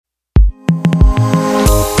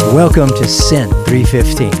Welcome to Sin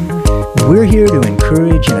 315. We're here to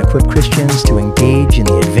encourage and equip Christians to engage in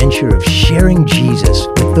the adventure of sharing Jesus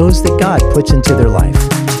with those that God puts into their life.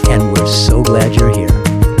 And we're so glad you're here.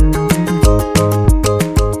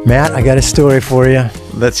 Matt, I got a story for you.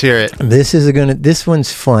 Let's hear it. This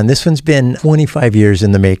one's fun. This one's been 25 years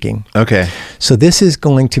in the making. Okay. So this is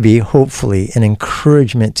going to be, hopefully, an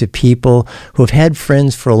encouragement to people who have had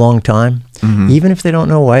friends for a long time, even if they don't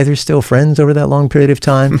know why they're still friends over that long period of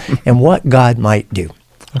time, and what God might do.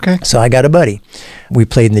 Okay. So I got a buddy. We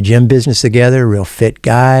played in the gym business together, real fit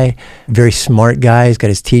guy, very smart guy. He's got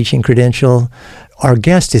his teaching credential. Our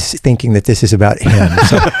guest is thinking that this is about him.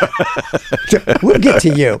 So we'll get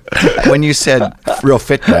to you. When you said real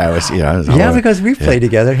fit guy, I was because we play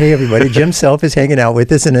together. Hey, everybody, Jim Self is hanging out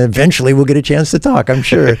with us, and eventually we'll get a chance to talk, I'm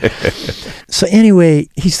sure. So anyway,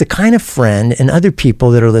 he's the kind of friend, and other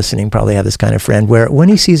people that are listening probably have this kind of friend, where when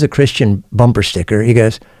he sees a Christian bumper sticker, he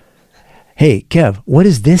goes, "Hey, Kev, what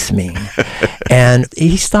does this mean?" And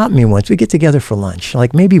he stopped me once. We get together for lunch,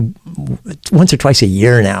 like maybe once or twice a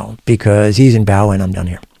year now, because he's in Bow and I'm down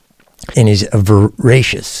here. And he's a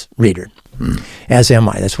voracious reader, as am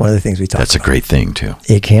I. That's one of the things we talk about. That's a great thing, too.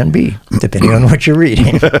 It can be, depending on what you're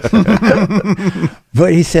reading.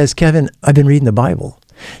 But he says, "Kevin, I've been reading the Bible."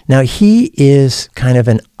 Now, he is kind of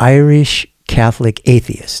an Irish Catholic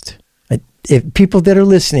atheist. If people that are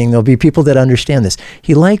listening, there'll be people that understand this.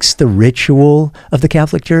 He likes the ritual of the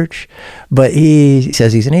Catholic Church, but he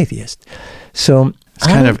says he's an atheist. So it's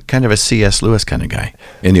kind of a C.S. Lewis kind of guy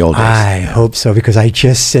in the old days. I hope so, because I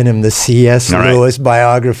just sent him the C.S. Lewis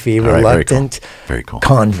biography, Reluctant Very cool.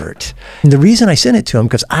 Convert. And the reason I sent it to him,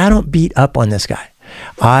 because I don't beat up on this guy.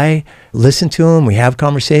 I listen to him, we have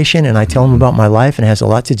conversation, and I tell him about my life, and it has a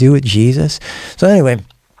lot to do with Jesus. So anyway,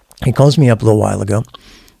 he calls me up a little while ago.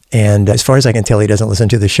 And as far as I can tell, he doesn't listen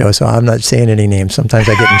to the show, so I'm not saying any names. Sometimes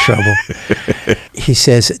I get in trouble. He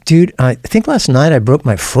says, "Dude, I think last night I broke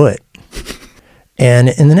my foot. And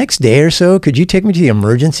in the next day or so, could you take me to the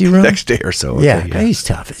emergency room?" Next day or so. Okay, yeah, he's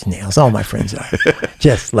tough as nails. All my friends are.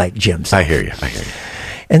 Just like Jim. I hear you.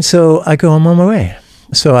 And so I go, "I'm on my way."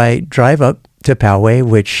 So I drive up to Poway,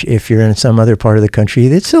 which if you're in some other part of the country,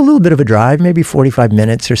 it's a little bit of a drive, maybe 45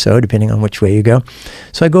 minutes or so, depending on which way you go.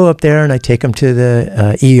 So I go up there and I take him to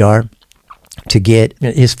the ER to get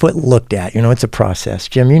his foot looked at. You know, it's a process.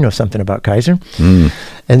 Jim, you know something about Kaiser.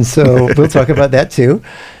 And so we'll talk about that too.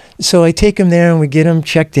 So I take him there and we get him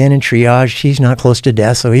checked in and triaged. He's not close to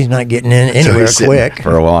death, so he's not getting in anywhere quick.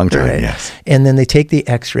 For a long time, right? Yes. And then they take the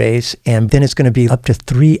x-rays, and then it's going to be up to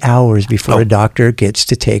 3 hours before a doctor gets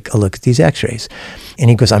to take a look at these x-rays.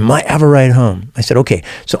 And he goes, "I might have a ride home." I said, "Okay,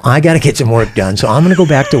 so I got to get some work done. So I'm going to go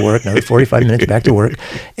back to work, another 45 minutes back to work.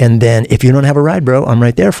 And then if you don't have a ride, bro, I'm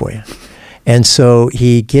right there for you." And so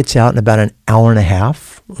he gets out in about an hour and a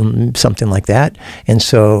half, something like that. And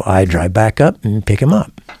so I drive back up and pick him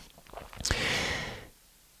up.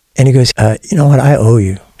 And he goes, "You know what? I owe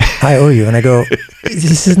you. And I go,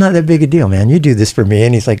 "This is not that big a deal, man. You do this for me."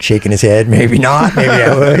 And he's like shaking his head. "Maybe not. Maybe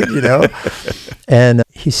I would, you know." And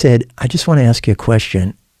he said, "I just want to ask you a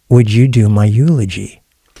question. Would you do my eulogy?"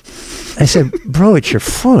 I said, "Bro, it's your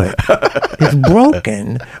foot. It's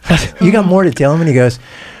broken. You got more to tell him?" And he goes,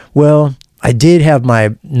 "Well, I did have my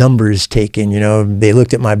numbers taken, you know, they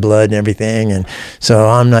looked at my blood and everything, and so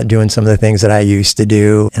I'm not doing some of the things that I used to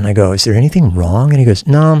do." And I go, "Is there anything wrong?" And he goes,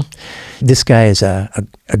 "No, this guy is a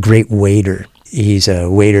great waiter. He's a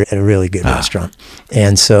waiter at a really good restaurant.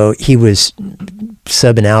 And so he was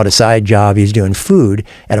subbing out a side job. He's doing food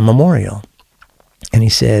at a memorial." And he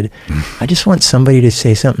said, "I just want somebody to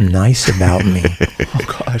say something nice about me."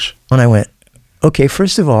 Oh, gosh. And I went, "Okay,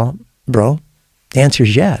 first of all, bro, the answer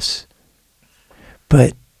is yes.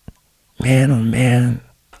 But man, oh man,"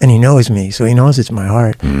 and he knows me, so he knows it's my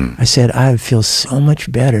heart. I said, "I would feel so much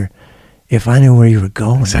better if I knew where you were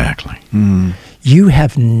going." Exactly. "You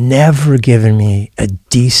have never given me a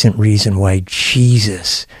decent reason why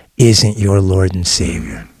Jesus isn't your Lord and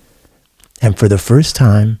Savior." And for the first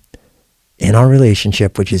time in our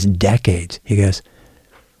relationship, which is decades, he goes,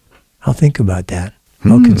 "I'll think about that.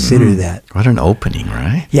 I'll consider that." What an opening,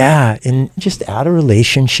 right? Yeah, and just out of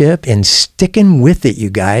relationship and sticking with it, you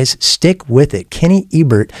guys. Stick with it. Kenny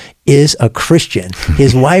Ebert is a Christian.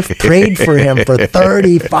 His wife prayed for him for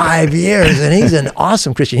 35 years, and he's an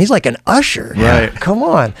awesome Christian. He's like an usher. Right. Come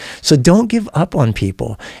on. So don't give up on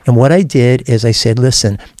people. And what I did is I said,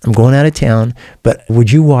 "Listen, I'm going out of town, but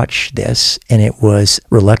would you watch this?" And it was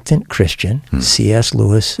Reluctant Christian, C.S.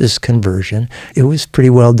 Lewis's conversion. It was pretty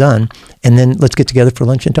well done. And then let's get together for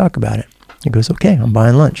lunch and talk about it. He goes, okay, I'm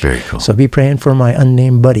buying lunch. Very cool. So be praying for my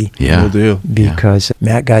unnamed buddy. Yeah. Will do. Because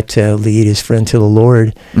Matt got to lead his friend to the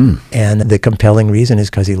Lord. And the compelling reason is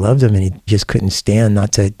because he loved him and he just couldn't stand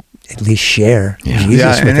not to at least share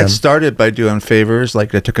Jesus with and him. it started by doing favors,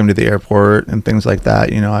 like I took him to the airport and things like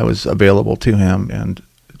that. I was available to him and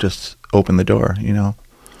just opened the door,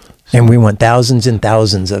 And we want thousands and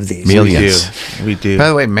thousands of these. Millions. We do. By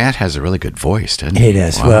the way, Matt has a really good voice, doesn't he? He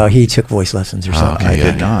does. Wow. Well, he took voice lessons or something. I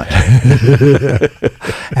did not.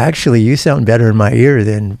 Actually, you sound better in my ear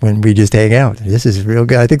than when we just hang out. This is real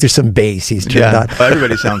good. I think there's some bass he's turned on.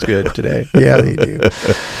 Everybody sounds good today. Yeah, they do.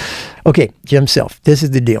 Okay, Jim Self. This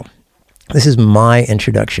is the deal. This is my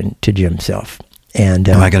introduction to Jim Self. And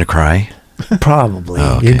Am I going to cry? Probably.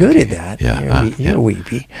 Oh, okay, You're good okay. at that. Yeah, You're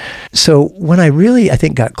weepy. So when I really, I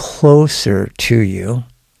think, got closer to you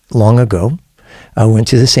long ago, I went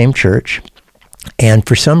to the same church. And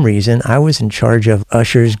for some reason, I was in charge of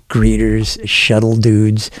ushers, greeters, shuttle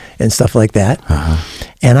dudes, and stuff like that.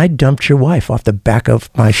 And I dumped your wife off the back of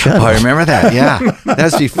my shuttle. Oh, I remember that. Yeah. That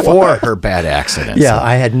was before her bad accident. Yeah, so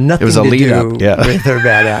I had nothing it was a to lead do up. Yeah. with her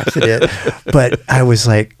bad accident. But I was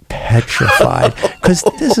like petrified because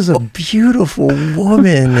this is a beautiful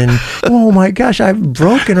woman. And oh my gosh, I've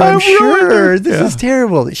broken her, I'm sure. This is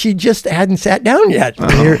terrible. She just hadn't sat down yet.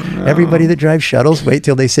 Everybody that drives shuttles, wait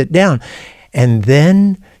till they sit down. And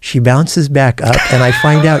then she bounces back up, and I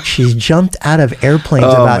find out she's jumped out of airplanes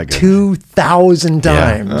about 2,000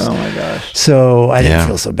 times. Oh, my gosh. So I didn't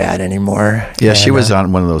feel so bad anymore. Yeah, she was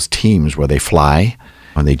on one of those teams where they fly,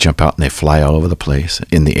 when they jump out and they fly all over the place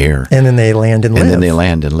in the air. And then they land and live. And then they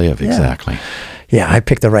land and live, exactly. Yeah, I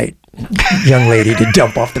picked the right young lady to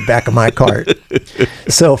dump off the back of my cart.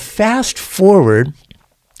 So fast forward,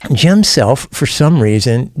 Jim Self, for some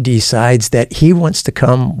reason, decides that he wants to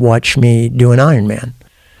come watch me do an Ironman.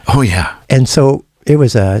 Oh, yeah. And so it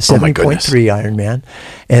was a 7.3 Ironman.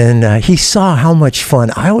 And he saw how much fun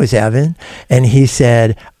I was having. And he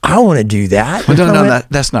said, I want to do that. Well, no,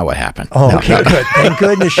 that's not what happened. Oh, okay, good. Thank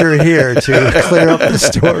goodness you're here to clear up the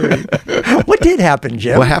story. What did happen,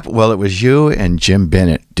 Jim? What happened? Well, it was you and Jim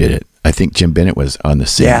Bennett did it. I think Jim Bennett was on the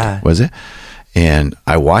scene, was it? And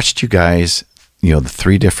I watched you guys, the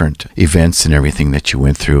 3 different events and everything that you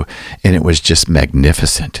went through, and it was just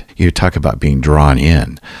magnificent. You talk about being drawn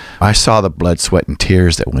in. I saw the blood, sweat, and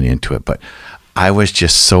tears that went into it, but I was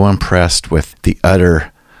just so impressed with the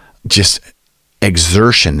utter just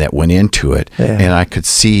exertion that went into it, and I could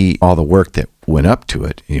see all the work that went up to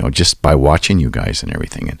it, just by watching you guys and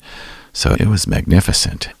everything. And so it was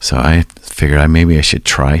magnificent. So I figured maybe I should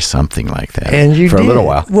try something like that for a little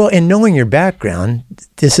while. Well, and knowing your background,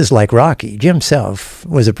 this is like Rocky. Jim Self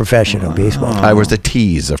was a professional baseball player. I was the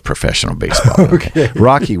tease of professional baseball. Okay.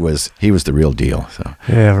 Rocky was the real deal. So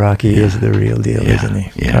yeah, Rocky is the real deal, isn't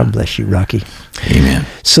he? Yeah. God bless you, Rocky. Amen.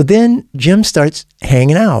 So then Jim starts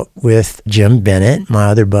hanging out with Jim Bennett, my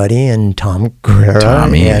other buddy, and Tom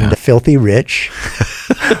Guerrera, and Filthy Rich.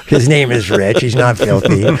 His name is Rich. He's not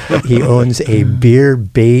filthy. He owns a beer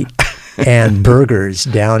bait and burgers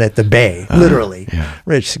down at the Bay, literally. Yeah.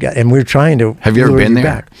 Rich got, and we're trying to. Have you ever been there?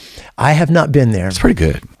 Back. I have not been there. It's pretty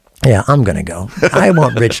good. Yeah, I'm going to go. I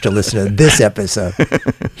want Rich to listen to this episode.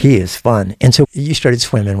 He is fun. And so you started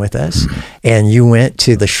swimming with us, and you went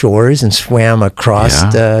to the shores and swam across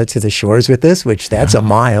to the shores with us, which that's a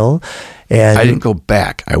mile. And I didn't go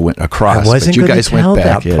back. I went across. I wasn't but you going guys to tell went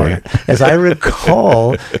back. that part. As I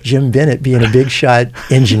recall, Jim Bennett, being a big shot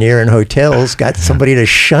engineer in hotels, got somebody to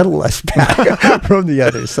shuttle us back from the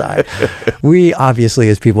other side. We obviously,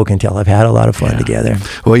 as people can tell, have had a lot of fun together.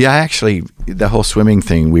 Well, yeah, actually, the whole swimming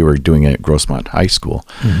thing we were doing at Grossmont High School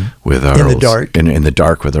with our in the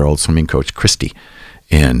dark with our old swimming coach, Christy.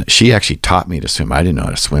 And she actually taught me to swim. I didn't know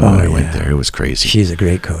how to swim when I went there. It was crazy. She's a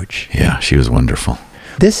great coach. Yeah, she was wonderful.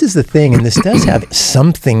 This is the thing, and this does have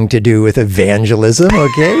something to do with evangelism,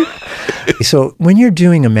 okay? So when you're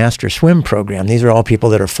doing a master swim program, these are all people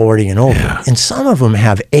that are 40 and older, and some of them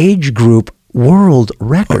have age group world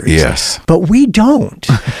records. Yes. But we don't.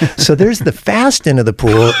 So there's the fast end of the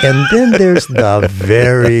pool, and then there's the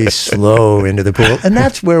very slow end of the pool, and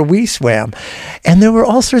that's where we swam. And there were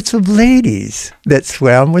all sorts of ladies that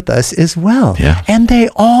swam with us as well. Yeah. And they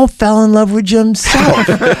all fell in love with Jim Self.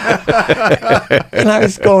 And I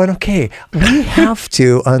was going, okay, we have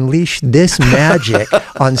to unleash this magic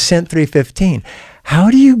on Scent 315.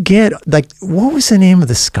 How do you get, what was the name of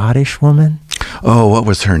the Scottish woman? Oh, what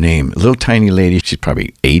was her name? A little tiny lady. She's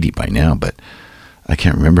probably 80 by now, but I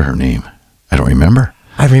can't remember her name. I don't remember.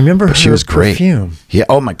 I remember her she was great. Perfume. Yeah.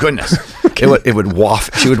 Oh my goodness. It would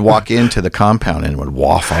waft. She would walk into the compound and it would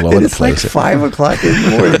waft all over the place. It's like 5 o'clock in the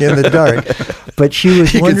morning in the dark. But she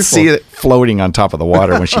was you wonderful. You could see it floating on top of the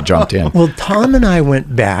water when she jumped in. Well, Tom and I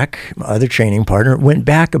went back, my other training partner, went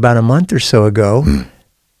back about a month or so ago,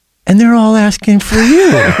 and they're all asking for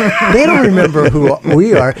you. They don't remember who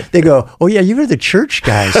we are. They go, oh, yeah, you were the church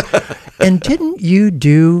guys. And didn't you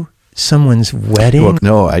do someone's wedding? Well,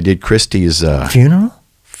 no, I did Christy's funeral?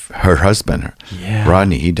 Her husband,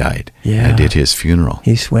 Rodney, he died. Yeah. I did his funeral.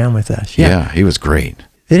 He swam with us. Yeah, he was great.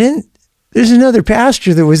 They didn't. There's another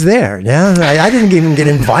pastor that was there. Yeah, I didn't even get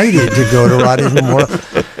invited to go to Rodney's memorial.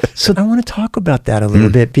 So I want to talk about that a little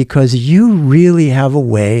bit, because you really have a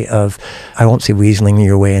way of, I won't say weaseling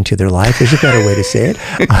your way into their life. There's a better way to say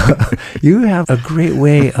it. You have a great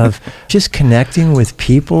way of just connecting with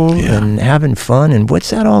people and having fun. And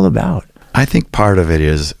what's that all about? I think part of it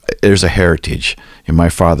is there's a heritage. And my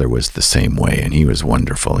father was the same way, and he was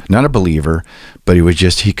wonderful. Not a believer, but he was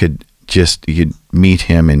just, you'd meet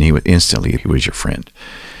him and he was your friend.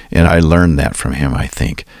 And I learned that from him, I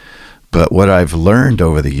think. But what I've learned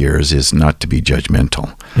over the years is not to be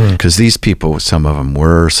judgmental, because these people, some of them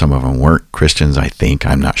weren't Christians, I think,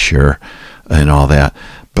 I'm not sure, and all that.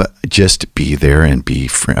 But just be there and be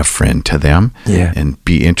a friend to them and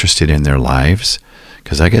be interested in their lives,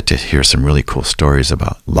 because I get to hear some really cool stories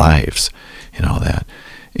about lives and all that.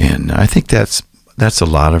 And I think that's a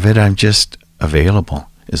lot of it. I'm just available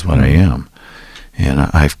is what I am. And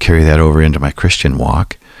I've carried that over into my Christian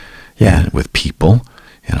walk and with people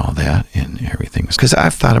and all that and everything. Because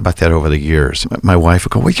I've thought about that over the years. My wife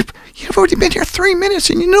would go, well, you've already been here 3 minutes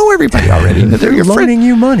and you know everybody already. They're your loaning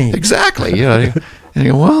you money. Exactly. You know, and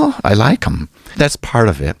you go, well, I like them. That's part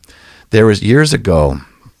of it. There was years ago,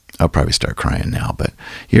 I'll probably start crying now, but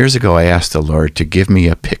years ago I asked the Lord to give me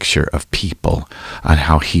a picture of people on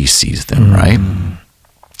how he sees them, right?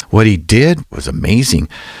 What he did was amazing,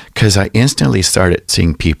 because I instantly started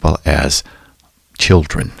seeing people as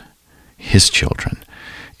children, his children.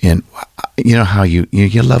 And you know how you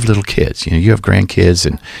love little kids. You know, you have grandkids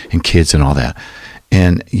and kids and all that.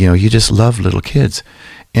 And, you know, you just love little kids.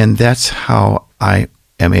 And that's how I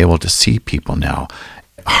am able to see people now.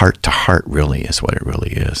 Heart to heart really is what it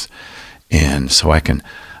really is. And so I can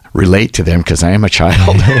relate to them because I am a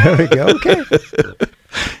child. There we go. Okay.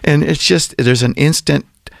 And it's just, there's an instant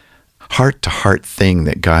heart-to-heart thing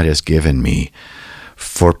that God has given me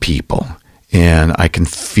for people. And I can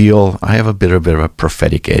feel, I have a bit of a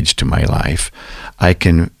prophetic edge to my life. I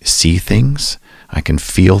can see things, I can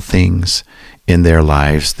feel things in their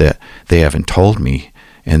lives that they haven't told me.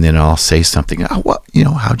 And then I'll say something, oh, what, you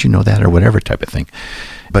know, how'd you know that, or whatever type of thing.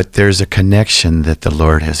 But there's a connection that the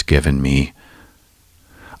Lord has given me.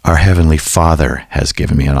 Our Heavenly Father has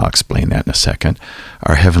given me, and I'll explain that in a second.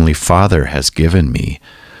 Our Heavenly Father has given me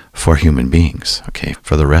for human beings, okay,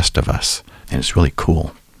 for the rest of us. And it's really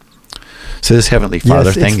cool. So this Heavenly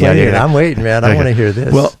Father thing. I'm waiting, man. I want to hear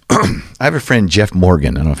this. Well, I have a friend, Jeff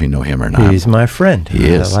Morgan. I don't know if you know him or not. He's my friend. He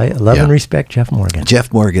is. I love and respect Jeff Morgan.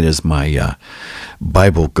 Jeff Morgan is my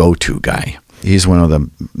Bible go-to guy. He's one of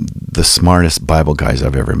the smartest Bible guys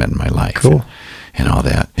I've ever met in my life. Cool. And all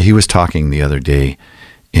that. He was talking the other day,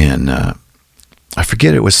 and I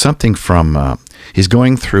forget, it was something from, he's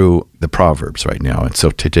going through the Proverbs right now. And so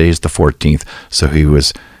today's the 14th. So he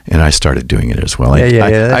was, and I started doing it as well.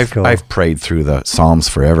 I've prayed through the Psalms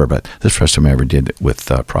forever, but this is the first time I ever did it with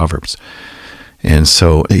Proverbs. And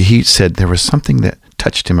so he said there was something that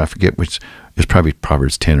touched him. I forget which, it was probably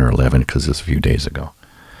Proverbs 10 or 11, because it was a few days ago,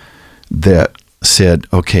 that said,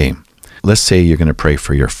 okay, let's say you're going to pray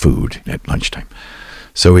for your food at lunchtime.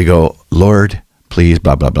 So we go, Lord, please,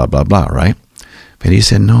 blah, blah, blah, blah, blah, right? But he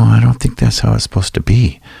said, no, I don't think that's how it's supposed to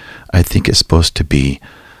be. I think it's supposed to be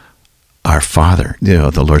our Father, you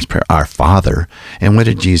know, the Lord's Prayer, our Father. And what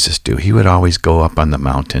did Jesus do? He would always go up on the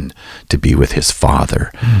mountain to be with his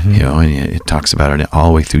Father, you know, and it talks about it all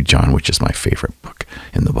the way through John, which is my favorite book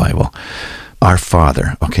in the Bible. Our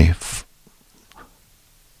Father, okay,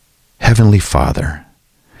 Heavenly Father,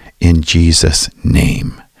 in Jesus'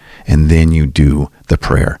 name. And then you do the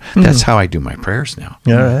prayer. That's how I do my prayers now.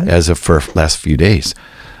 Right. As of for last few days.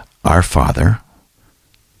 Our Father,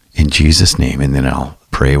 in Jesus' name, and then I'll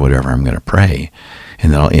pray whatever I'm going to pray,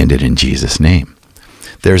 and then I'll end it in Jesus' name.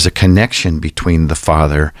 There's a connection between the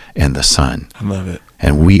Father and the Son. I love it.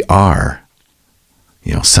 And we are,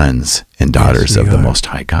 you know, sons and daughters of the Most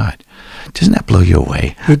High God. Doesn't that blow you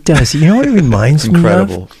away? It does. You know what it reminds me of?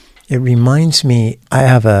 Incredible. It reminds me, I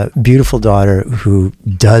have a beautiful daughter who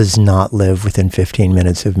does not live within 15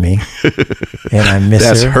 minutes of me, and I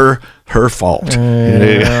miss her. That's her fault.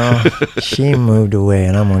 She moved away,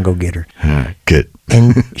 and I'm going to go get her. Good.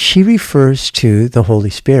 And she refers to the Holy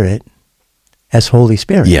Spirit as Holy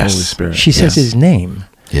Spirit. Yes. Holy Spirit. She says his name.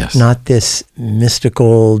 Yes. Not this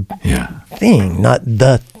mystical thing, not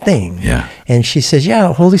the thing. Yeah. And she says,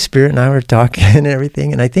 Holy Spirit and I were talking and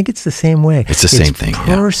everything. And I think it's the same way. It's the same thing.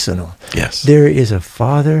 Personal. Yeah. Yes. There is a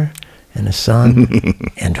Father and a Son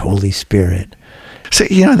and Holy Spirit. So,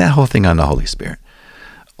 that whole thing on the Holy Spirit.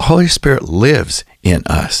 Holy Spirit lives in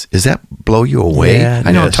us. Does that blow you away? Yeah,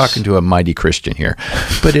 I know I'm talking to a mighty Christian here,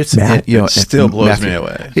 but it's it still blows me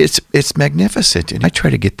away. It's magnificent, and I try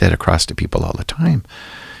to get that across to people all the time.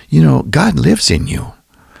 God lives in you.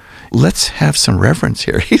 Let's have some reverence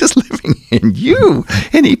here. He's living in you,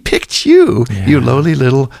 and He picked you, you lowly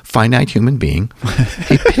little finite human being.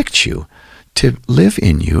 He picked you to live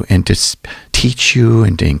in you and to teach you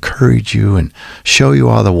and to encourage you and show you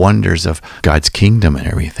all the wonders of God's kingdom and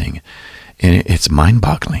everything. And it's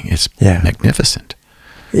mind-boggling. It's magnificent.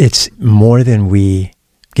 It's more than we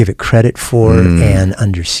give it credit for and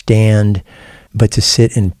understand, but to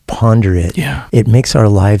sit and ponder it, it makes our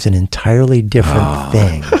lives an entirely different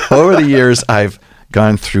thing. Over the years, I've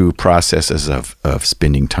gone through processes of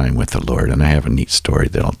spending time with the Lord, and I have a neat story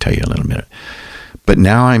that I'll tell you in a little minute. But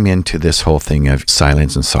now I'm into this whole thing of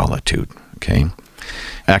silence and solitude, okay?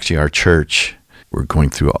 Actually, our church, we're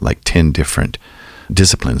going through like 10 different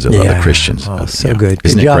disciplines of other Christians. Oh, so good.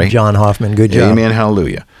 Isn't Good job, great? John Hoffman. Good job. Amen,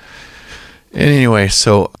 hallelujah. And anyway,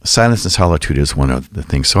 so silence and solitude is one of the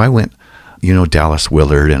things. So I went, Dallas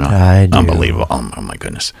Willard, and unbelievable. Oh, my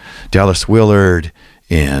goodness. Dallas Willard,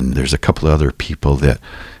 and there's a couple of other people that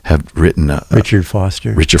have written. Richard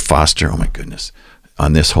Foster. Richard Foster, oh my goodness.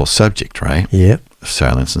 On this whole subject, right? Yep.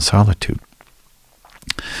 Silence and solitude.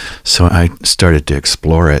 So I started to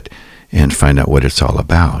explore it and find out what it's all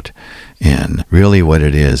about. And really what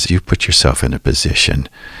it is, you put yourself in a position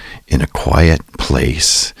in a quiet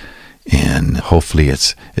place, and hopefully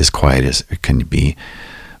it's as quiet as it can be,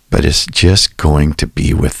 but it's just going to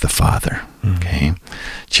be with the Father, okay?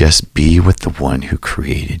 Just be with the one who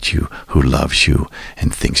created you, who loves you,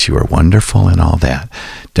 and thinks you are wonderful and all that.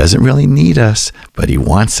 Doesn't really need us, but He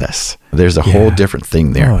wants us. There's a whole different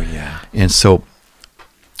thing there. Oh, yeah. And so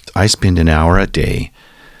I spend an hour a day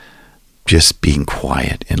just being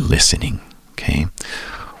quiet and listening, okay?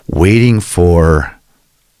 Waiting for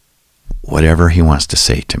whatever He wants to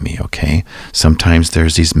say to me, okay? Sometimes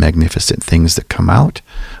there's these magnificent things that come out.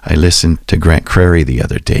 I listened to Grant Crary the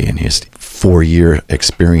other day and his 4-year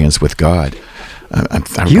experience with God.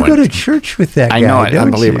 You go to church with that guy, I know, don't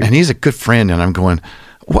unbelievable. you? And he's a good friend, and I'm going,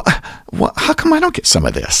 what, how come I don't get some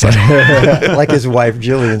of this? Like his wife,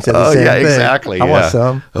 Jillian, said the same thing. Exactly. I want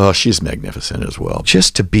some. Oh, she's magnificent as well.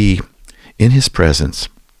 Just to be in His presence,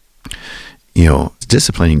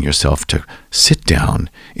 disciplining yourself to sit down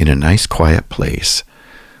in a nice quiet place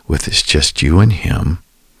with it's just you and Him.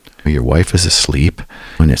 Your wife is asleep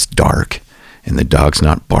when it's dark and the dog's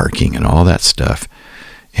not barking and all that stuff.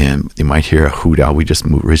 And you might hear a hoot owl. We just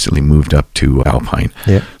recently moved up to Alpine.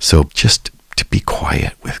 Yep. So just to be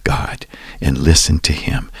quiet with God and listen to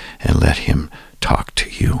Him and let Him talk to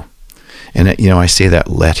you. And, I say that,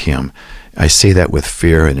 let Him. I say that with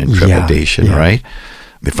fear and trepidation, right?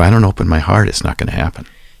 If I don't open my heart, it's not going to happen.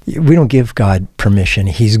 We don't give God permission.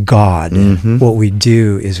 He's God. Mm-hmm. What we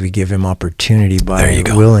do is we give Him opportunity by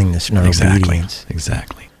willingness and our obedience.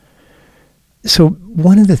 Exactly. So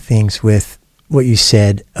one of the things with what you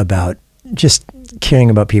said about just caring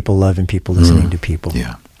about people, loving people, listening to people,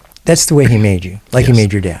 that's the way He made you, like He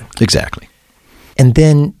made your dad. Exactly. And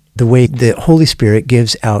then the way the Holy Spirit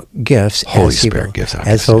gives out gifts. Holy Spirit gives out gifts.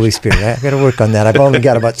 As Holy Spirit. I've got to work on that. I've only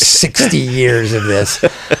got about 60 years of this.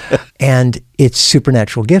 And it's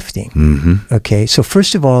supernatural gifting. Mm-hmm. Okay, so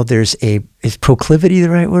first of all, is proclivity the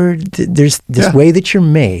right word? There's this way that you're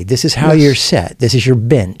made. This is how you're set. This is your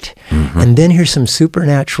bent. Mm-hmm. And then here's some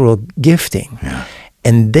supernatural gifting. Yeah.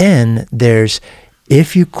 And then there's,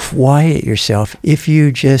 if you quiet yourself, if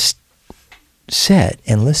you just sit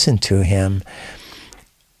and listen to Him,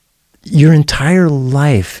 your entire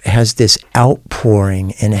life has this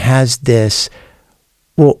outpouring and has this,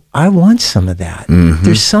 well, I want some of that. Mm-hmm.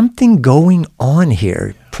 There's something going on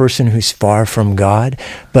here. Person who's far from God,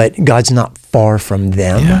 but God's not far from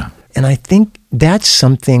them. Yeah. And I think that's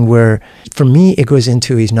something where, for me, it goes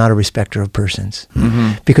into He's not a respecter of persons.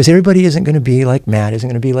 Mm-hmm. Because everybody isn't going to be like Matt, isn't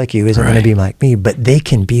going to be like you, isn't going to be like me, but they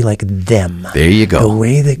can be like them. There you go. The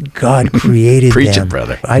way that God created Preach them. It,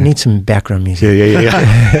 brother. I need some background music.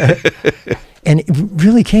 Yeah. And it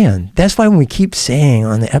really can. That's why when we keep saying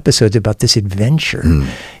on the episodes about this adventure,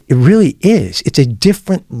 it really is. It's a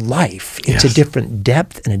different life. It's a different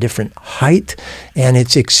depth and a different height, and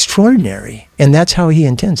it's extraordinary. And that's how He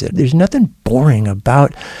intends it. There's nothing boring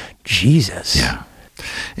about Jesus. Yeah.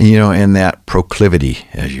 And, and that proclivity,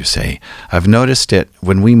 as you say, I've noticed it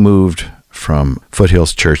when we moved from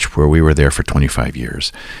Foothills Church, where we were there for 25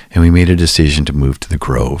 years, and we made a decision to move to the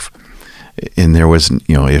Grove. And there wasn't,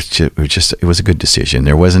 it was a good decision.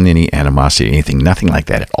 There wasn't any animosity, anything, nothing like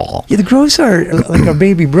that at all. Yeah, the Groves are like our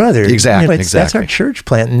baby brother. Exactly, That's our church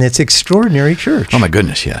plant, and it's extraordinary church. Oh my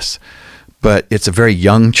goodness, yes. But it's a very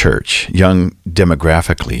young church, young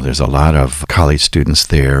demographically. There's a lot of college students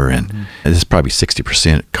there, and there's probably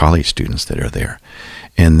 60% college students that are there.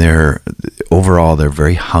 And they're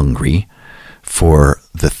very hungry for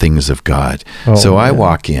the things of God. So I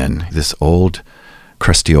walk in, this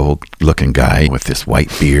crusty old looking guy with this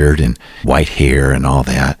white beard and white hair and all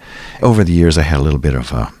that. Over the years, I had a little bit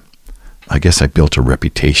of I guess I built a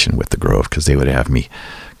reputation with the Grove, because they would have me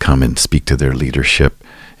come and speak to their leadership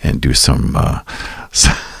and do some,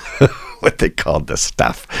 what they called the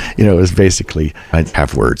stuff. It was basically, I'd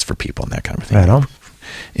have words for people and that kind of thing. Right on.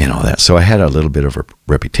 And all that. So I had a little bit of a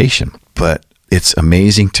reputation. But it's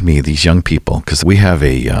amazing to me, these young people, because we have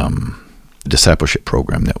a discipleship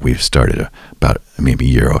program that we've started about maybe a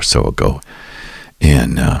year or so ago.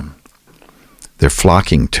 And they're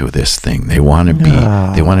flocking to this thing. They want to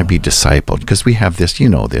be discipled, because we have this,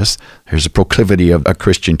 there's a proclivity of a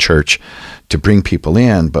Christian church to bring people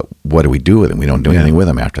in, but what do we do with them? We don't do anything with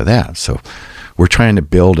them after that. So we're trying to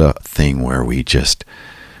build a thing where we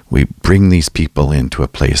bring these people into a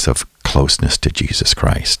place of closeness to Jesus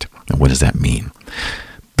Christ. And what does that mean?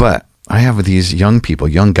 But I have these young people,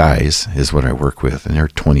 young guys is what I work with, and they're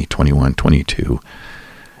 20, 21, 22,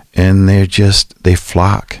 and they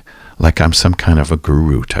flock like I'm some kind of a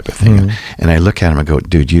guru type of thing. And I look at them and go,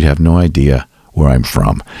 dude, you'd have no idea where I'm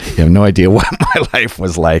from. You have no idea what my life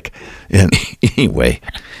was like. And anyway,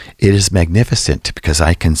 it is magnificent, because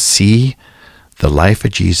I can see the life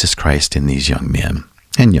of Jesus Christ in these young men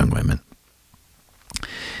and young women.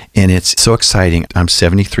 And it's so exciting. I'm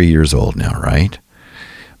 73 years old now, right?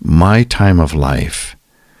 My time of life,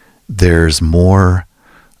 there's more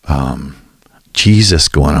Jesus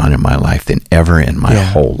going on in my life than ever in my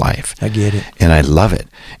whole life. I get it. And I love it.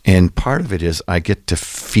 And part of it is I get to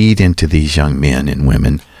feed into these young men and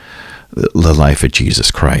women the life of Jesus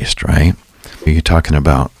Christ, right? You're talking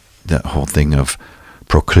about that whole thing of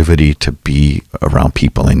proclivity to be around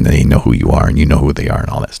people, and they know who you are and you know who they are and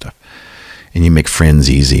all that stuff. And you make friends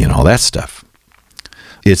easy and all that stuff.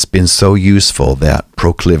 It's been so useful, that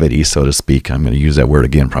proclivity, so to speak, I'm going to use that word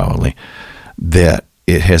again probably, that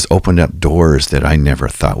it has opened up doors that I never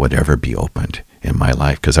thought would ever be opened in my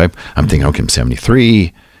life. Because I'm thinking, okay, I'm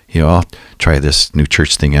 73, I'll try this new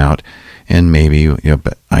church thing out, and maybe,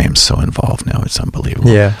 but I am so involved now, it's unbelievable.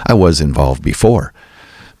 Yeah. I was involved before,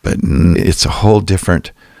 but it's a whole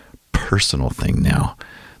different personal thing now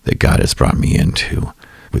that God has brought me into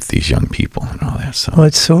with these young people and all that. So, well,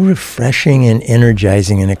 it's so refreshing and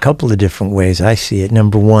energizing in a couple of different ways. I see it.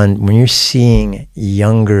 Number one, when you're seeing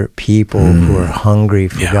younger people who are hungry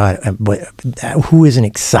for God, but who isn't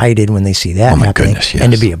excited when they see that happening, goodness, yes.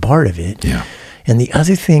 and to be a part of it. Yeah. And the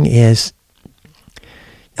other thing is,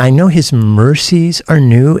 I know His mercies are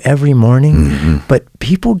new every morning, but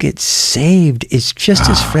people get saved. It's just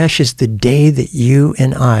as fresh as the day that you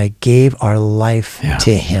and I gave our life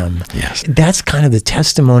to Him. Yes. That's kind of the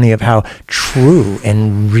testimony of how true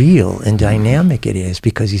and real and dynamic it is,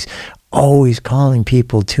 because He's always calling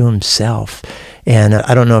people to Himself. And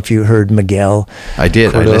I don't know if you heard Miguel. I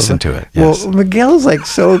did. I listened to it. Yes. Well, Miguel's like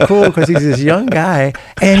so cool, because he's this young guy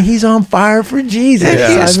and he's on fire for Jesus.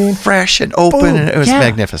 He is fresh and open, and it was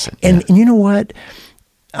magnificent. And you know what?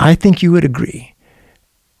 I think you would agree.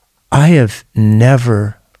 I have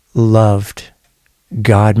never loved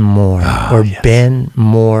God more been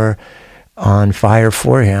more on fire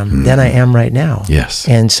for Him than I am right now. Yes.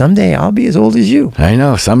 And someday I'll be as old as you. I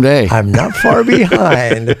know, someday. I'm not far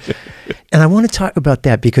behind. And I want to talk about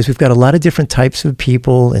that, because we've got a lot of different types of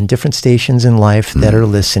people and different stations in life that are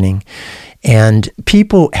listening. And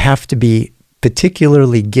people have to be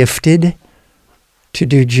particularly gifted to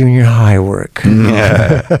do junior high work,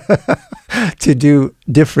 to do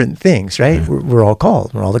different things, right? We're all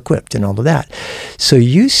called, we're all equipped and all of that. So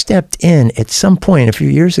you stepped in at some point a few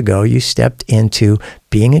years ago, you stepped into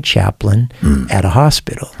being a chaplain at a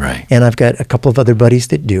hospital. Right. And I've got a couple of other buddies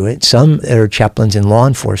that do it, some that are chaplains in law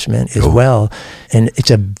enforcement as well. And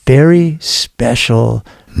it's a very special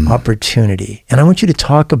opportunity. And I want you to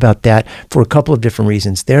talk about that for a couple of different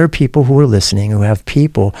reasons. There are people who are listening who have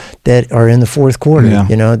people that are in the fourth quarter,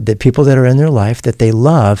 the people that are in their life that they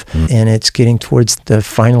love, and it's getting towards the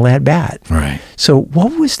final at bat. Right. So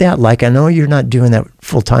what was that like? I know you're not doing that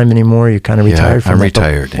full time anymore. You're kind of retired from I'm that,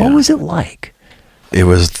 retired. What was it like? It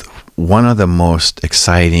was one of the most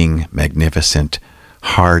exciting, magnificent,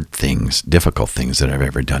 hard things, difficult things that I've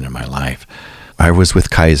ever done in my life. I was with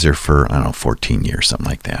Kaiser for, 14 years, something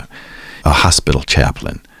like that, a hospital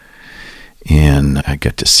chaplain. And I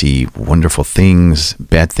got to see wonderful things,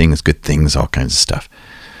 bad things, good things, all kinds of stuff.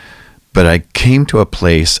 But I came to a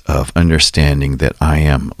place of understanding that I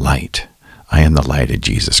am light. I am the light of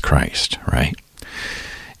Jesus Christ, right?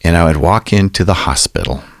 And I would walk into the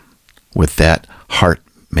hospital with that heart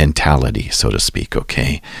mentality, so to speak,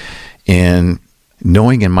 okay? And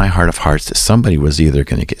knowing in my heart of hearts that somebody was either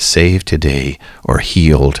going to get saved today or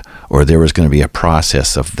healed, or there was going to be a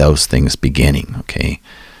process of those things beginning, okay?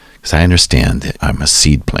 Because I understand that I'm a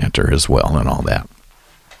seed planter as well and all that.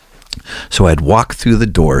 So I'd walk through the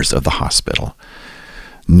doors of the hospital,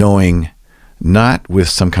 knowing, not with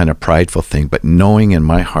some kind of prideful thing, but knowing in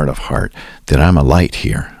my heart of heart that I'm a light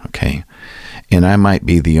here, okay? And I might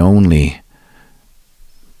be the only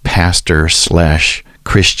pastor /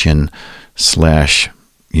 Christian /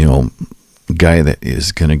 guy that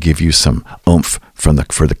is going to give you some oomph for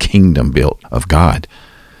the kingdom built of God.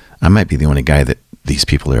 I might be the only guy that these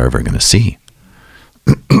people are ever going to see.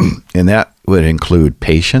 And that would include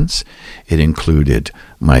patients. It included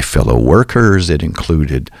my fellow workers. It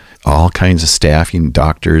included all kinds of staff,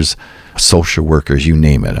 doctors, social workers, you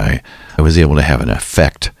name it. I was able to have an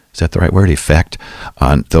effect, is that the right word, effect,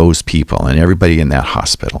 on those people and everybody in that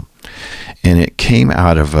hospital. And it came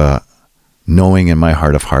out of a knowing in my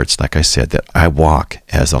heart of hearts, like I said, that I walk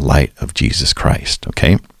as a light of Jesus Christ,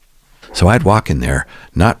 okay? So I'd walk in there,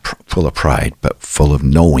 not full of pride, but full of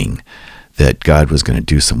knowing that God was going to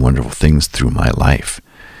do some wonderful things through my life.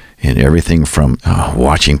 And everything from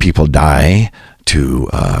watching people die to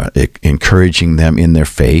encouraging them in their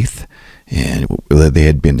faith. And whether they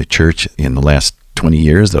had been to church in the last 20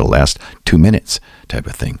 years, or the last 2 minutes type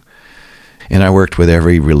of thing. And I worked with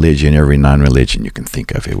every religion, every non-religion you can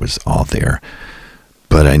think of. It was all there.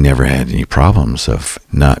 But I never had any problems of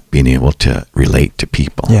not being able to relate to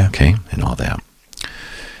people, okay, and all that.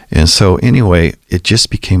 And so anyway, it just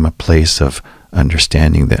became a place of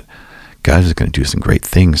understanding that God is going to do some great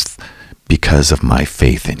things because of my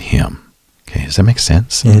faith in Him. Okay, does that make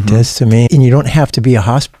sense? It does to me. And you don't have to be a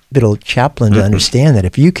hospital chaplain to understand that.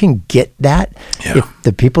 If you can get that, if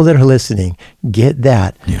the people that are listening get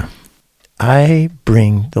that, I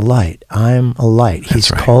bring the light. I'm a light.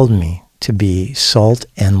 He's called me to be salt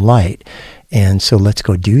and light. And so let's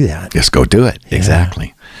go do that. Let's go do it. Yeah.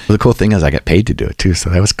 Exactly. Well, the cool thing is I got paid to do it too, so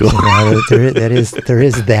that was cool. There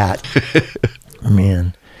is that.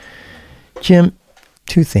 Man. Jim,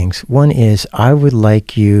 two things. One is I would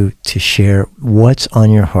like you to share what's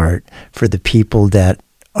on your heart for the people that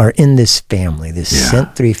are in this family, this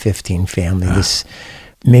Sent 315 family. This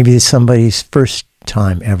maybe it's somebody's first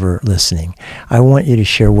time ever listening. I want you to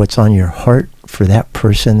share what's on your heart for that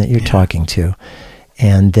person that you're talking to,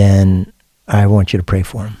 and then I want you to pray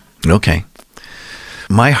for them. Okay.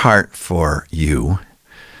 My heart for you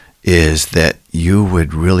is that you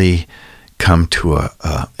would really come to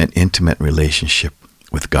an intimate relationship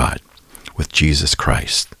with God, with Jesus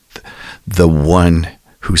Christ, the one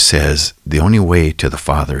who says the only way to the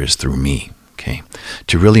Father is through me. Okay,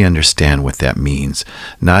 to really understand what that means,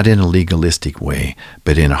 not in a legalistic way,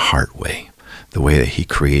 but in a heart way, the way that He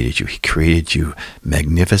created you. He created you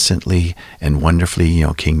magnificently and wonderfully.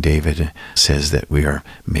 King David says that we are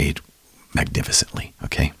made magnificently,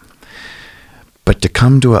 okay? But to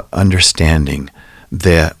come to an understanding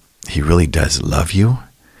that He really does love you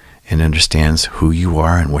and understands who you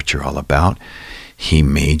are and what you're all about. He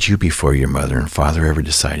made you before your mother and father ever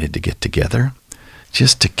decided to get together.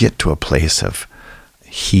 Just to get to a place of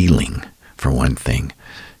healing, for one thing.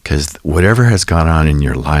 Because whatever has gone on in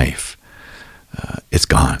your life, it's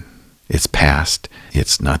gone. It's past.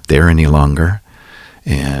 It's not there any longer.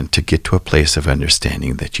 And to get to a place of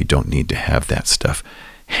understanding that you don't need to have that stuff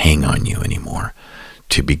hang on you anymore.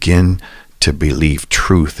 To begin to believe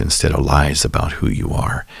truth instead of lies about who you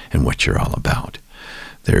are and what you're all about.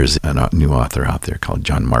 There's a new author out there called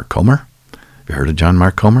John Mark Comer. Have you heard of John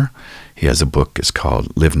Mark Comer? He has a book, it's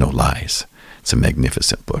called Live No Lies. It's a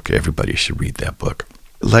magnificent book. Everybody should read that book.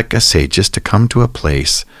 Like I say, just to come to a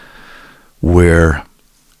place where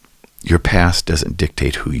your past doesn't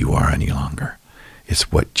dictate who you are any longer.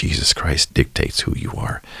 It's what Jesus Christ dictates who you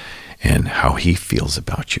are and how He feels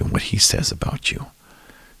about you and what He says about you.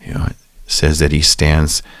 It says that He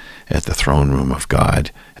stands at the throne room of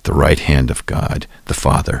God, at the right hand of God, the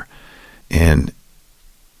Father, and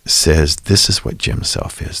says, this is what Jim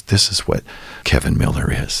Self is. This is what Kevin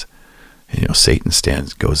Miller is. And, Satan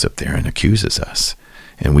goes up there and accuses us.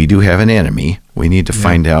 And we do have an enemy. We need to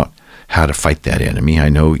find out how to fight that enemy. I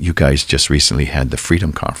know you guys just recently had the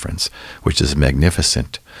Freedom Conference, which is a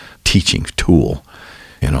magnificent teaching tool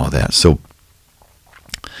and all that. So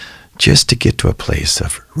just to get to a place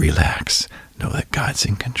of relax, know that God's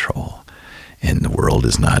in control and the world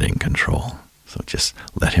is not in control. So just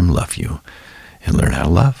let him love you and learn how to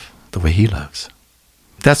love the way he loves.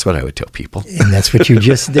 That's what I would tell people. And that's what you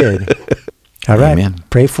just did. All right. Amen.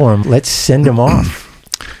 Pray for him. Let's send him off.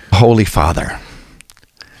 Holy Father,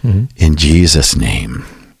 in Jesus' name,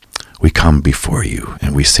 we come before you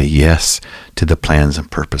and we say yes to the plans and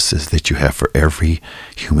purposes that you have for every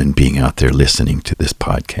human being out there listening to this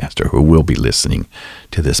podcast or who will be listening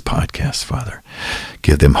to this podcast, Father.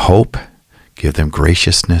 Give them hope, give them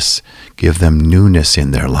graciousness, give them newness in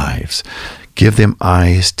their lives. Give them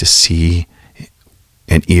eyes to see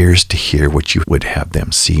and ears to hear what you would have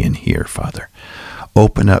them see and hear, Father.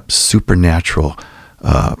 Open up supernatural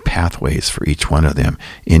pathways for each one of them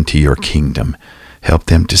into your kingdom. Help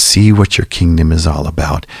them to see what your kingdom is all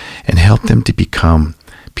about, and help them to become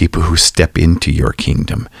people who step into your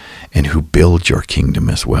kingdom and who build your kingdom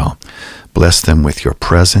as well. Bless them with your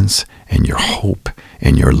presence and your hope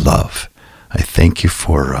and your love. I thank you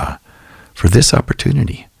for this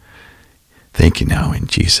opportunity. Thank you now in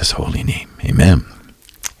Jesus' holy name. Amen.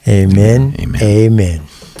 Amen. Amen. Amen.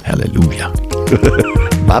 Hallelujah.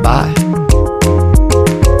 Bye-bye.